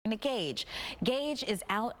to Gage. Gage is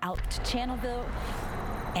out to Channelville.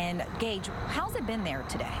 And Gage, how's it been there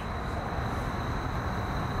today?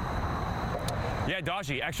 Yeah,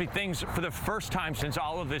 Daji, actually things for the first time since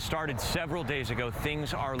all of this started several days ago,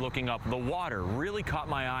 things are looking up. The water really caught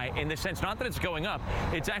my eye in the sense, not that it's going up,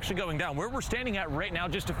 it's actually going down. Where we're standing at right now,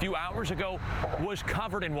 just a few hours ago, was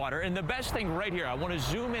covered in water. And the best thing right here, I want to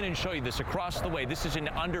zoom in and show you this across the way. This is an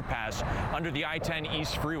underpass under the I-10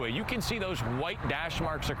 East Freeway. You can see those white dash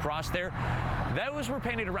marks across there. Those were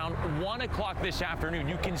painted around 1 o'clock this afternoon.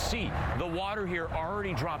 You can see the water here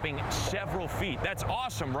already dropping several feet. That's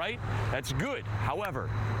awesome, right? That's good. However,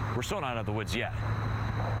 we're still not out of the woods yet.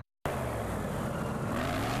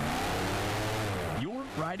 You're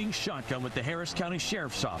riding shotgun with the Harris County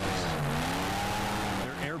Sheriff's Office.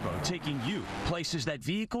 Their airboat taking you places that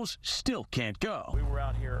vehicles still can't go. We were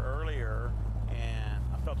out here earlier and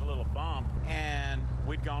I felt a little bump and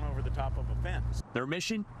we'd gone over the top of a fence. Their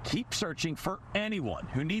mission, keep searching for anyone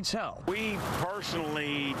who needs help. We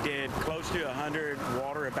personally did close to 100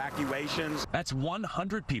 water evacuations. That's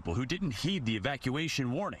 100 people who didn't heed the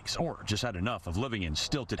evacuation warnings or just had enough of living in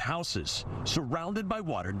stilted houses, surrounded by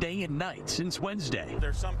water day and night since Wednesday.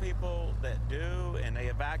 There's some people that do and they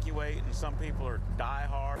evacuate and some people are die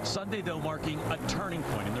hard. Sunday, though, marking a turning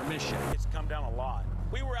point in their mission. It's come down a lot.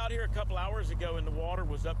 We were out here a couple hours ago and the water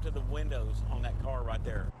was up to the windows on that car right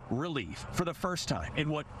there. Relief for the first time in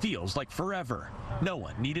what feels like forever. No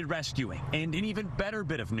one needed rescuing. And an even better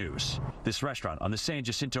bit of news. This restaurant on the San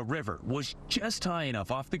Jacinto River was just high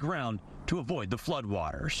enough off the ground to avoid the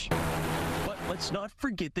floodwaters. But let's not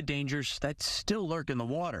forget the dangers that still lurk in the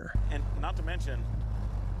water. And not to mention,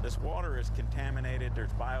 this water is contaminated.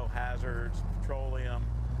 There's biohazards, petroleum.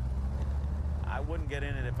 I wouldn't get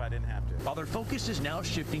in it if I didn't have to. While their focus is now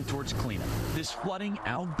shifting towards cleanup, this flooding,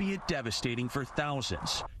 albeit devastating for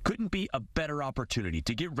thousands, couldn't be a better opportunity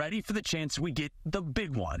to get ready for the chance we get the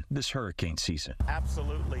big one this hurricane season.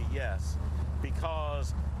 Absolutely, yes.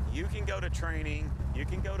 Because you can go to training, you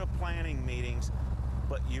can go to planning meetings,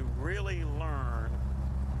 but you really learn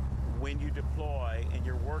when you deploy and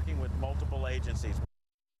you're working with multiple agencies.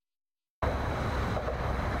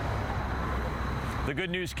 The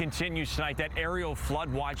good news continues tonight. That aerial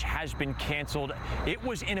flood watch has been canceled. It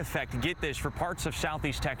was in effect, get this, for parts of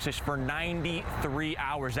southeast Texas for 93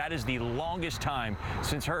 hours. That is the longest time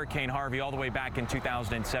since Hurricane Harvey all the way back in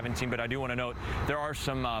 2017. But I do want to note there are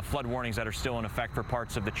some flood warnings that are still in effect for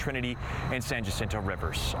parts of the Trinity and San Jacinto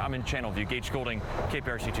rivers. I'm in Channelview. Gage Goulding,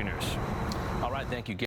 KPRC-TV News. All right, thank you, Gage.